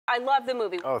I love the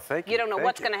movie. Oh, thank you. You don't know Thank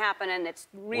what's you. going to happen, and it's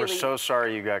really... We're so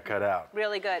sorry you got cut out.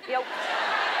 Really good. You know,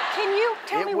 can you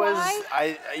tell me why?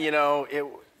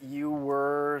 You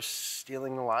were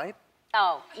stealing the light.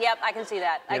 Oh, yep, I can see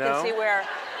that. I can see where...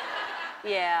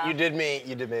 Yeah. You did me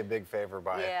a big favor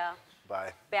by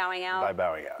bowing out. By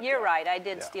bowing out. You're right. I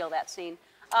did steal that scene.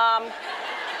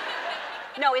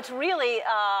 No, it's really.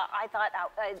 I thought,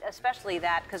 especially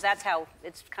that, because that's how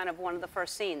it's kind of one of the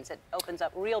first scenes. It opens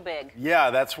up real big.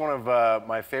 Yeah, that's one of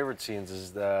my favorite scenes.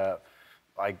 Is I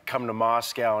come to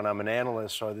Moscow and I'm an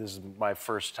analyst, so this is my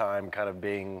first time kind of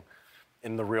being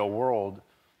in the real world,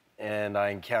 and I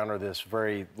encounter this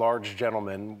very large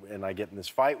gentleman, and I get in this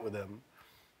fight with him.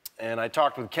 And I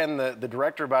talked with Ken, the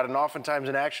director, about it, and oftentimes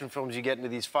in action films you get into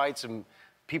these fights and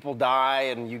people die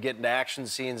and you get into action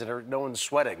scenes and no one's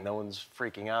sweating, no one's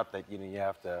freaking out that you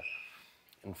have to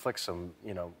inflict some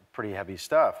pretty heavy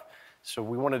stuff. So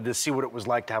we wanted to see what it was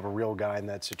like to have a real guy in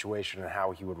that situation and how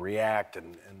he would react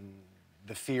and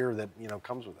the fear that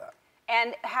comes with that.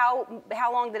 And how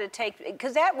long did it take?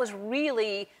 Because that was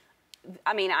really,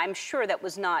 I mean, I'm sure that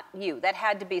was not you. That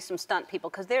had to be some stunt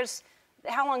people, because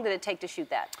how long did it take to shoot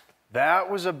that? That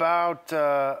was about,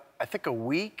 I think, a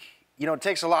week. It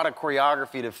takes a lot of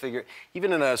choreography to figure,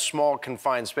 even in a small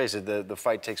confined space. The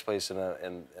fight takes place in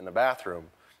a bathroom.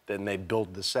 Then they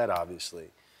build the set,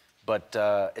 obviously. But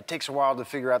it takes a while to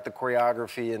figure out the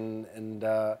choreography, and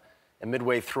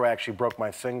midway through, I actually broke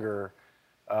my finger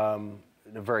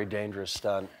in a very dangerous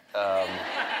stunt.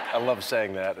 I love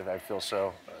saying that, and I feel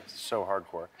so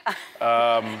hardcore.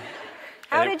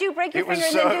 How did you break your finger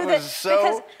and then do this?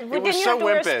 Because didn't you have to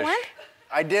wear a splint?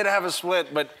 I did have a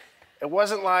splint, but it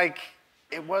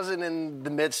wasn't in the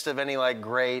midst of any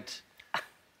great.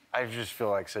 I just feel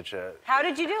like such a. How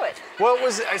did you do it? Well,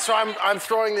 so I'm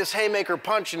throwing this haymaker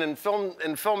punch, and in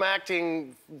film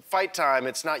acting fight time,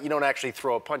 it's not, you don't actually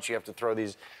throw a punch. You have to throw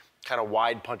these kind of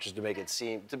wide punches to make it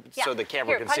seem so the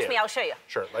camera can see it. Punch me, I'll show you.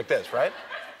 Sure, like this, right?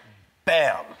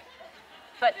 Bam.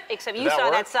 But except you saw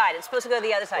that side. It's supposed to go to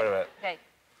the other side. Wait a minute. Okay.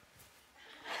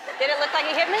 Did it look like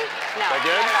it hit me? No. Is that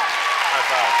good? Not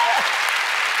at all.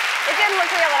 It didn't look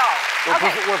real at all.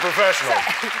 We're professional.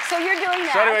 So you're doing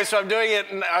that. So anyway, I'm doing it,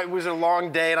 and it was a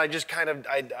long day, and I just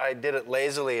I did it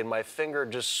lazily, and my finger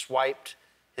just swiped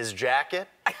his jacket.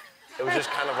 It was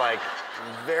just kind of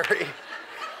very,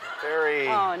 very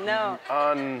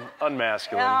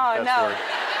unmasculine. Oh,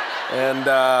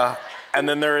 no. And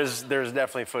then there's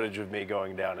definitely footage of me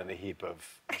going down in a heap of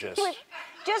just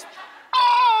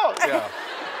oh yeah,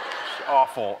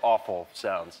 awful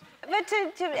sounds. But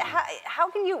how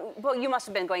can you? Well, you must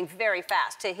have been going very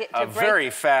fast to hit. A very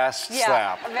fast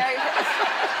slap. Very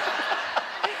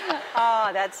Oh,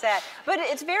 that's sad. But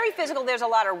it's very physical. There's a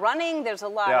lot of running. There's a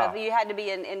lot of. You had to be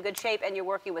in good shape, and you're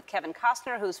working with Kevin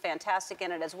Costner, who's fantastic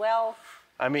in it as well.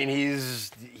 I mean, he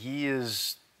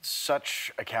is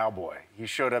such a cowboy. He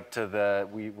showed up to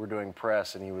we were doing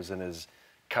press, and he was in his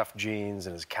cuff jeans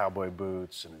and his cowboy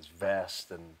boots and his vest,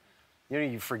 and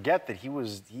you forget that he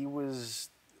was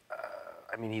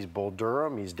I mean, he's Bull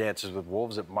Durham. He's Dances with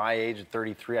Wolves. At my age, at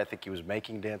 33, I think he was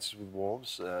making Dances with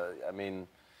Wolves. I mean,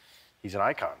 he's an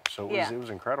icon. So it was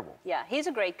incredible. Yeah, he's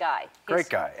a great guy. Great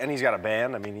guy, and he's got a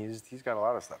band. I mean, he's got a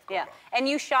lot of stuff going on. And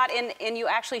you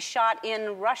actually shot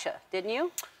in Russia, didn't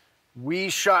you? We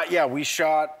shot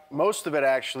most of it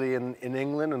actually in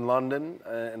England and London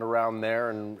and around there,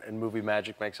 and movie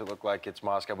magic makes it look like it's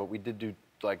Moscow, but we did do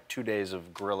 2 days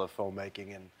of guerrilla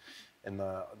filmmaking in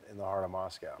the heart of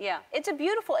Moscow. Yeah, it's a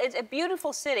beautiful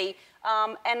city,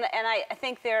 and I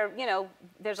think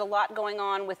there's a lot going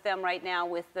on with them right now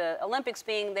with the Olympics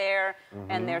being there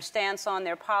and their stance on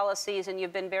their policies, and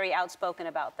you've been very outspoken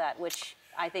about that, which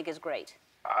I think is great.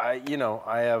 I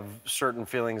have certain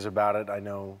feelings about it. I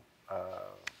know.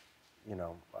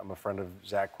 I'm a friend of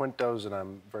Zach Quinto's, and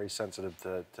I'm very sensitive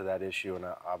to that issue. And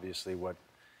obviously, what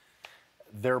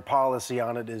their policy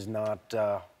on it is not.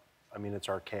 I mean, it's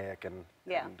archaic and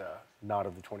not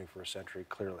of the 21st century.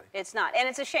 Clearly, it's not, and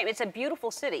it's a shame. It's a beautiful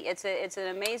city. It's an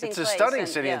amazing. It's a stunning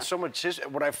city, and so much history.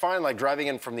 What I find, driving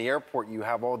in from the airport, you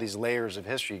have all these layers of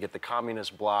history. You get the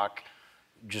communist bloc.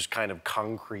 Just kind of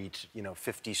concrete,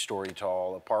 50-story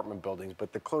tall apartment buildings.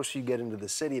 But the closer you get into the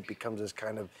city, it becomes this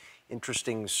kind of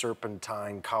interesting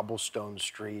serpentine cobblestone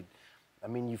street. I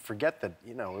mean, you forget that,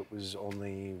 it was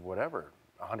only,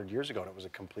 100 years ago, and it was a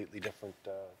completely different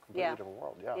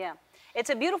world. Yeah. It's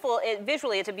a beautiful,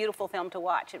 visually, it's a beautiful film to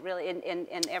watch. It really, in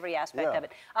every aspect of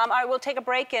it. All right, we'll take a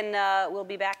break, and we'll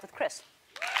be back with Chris.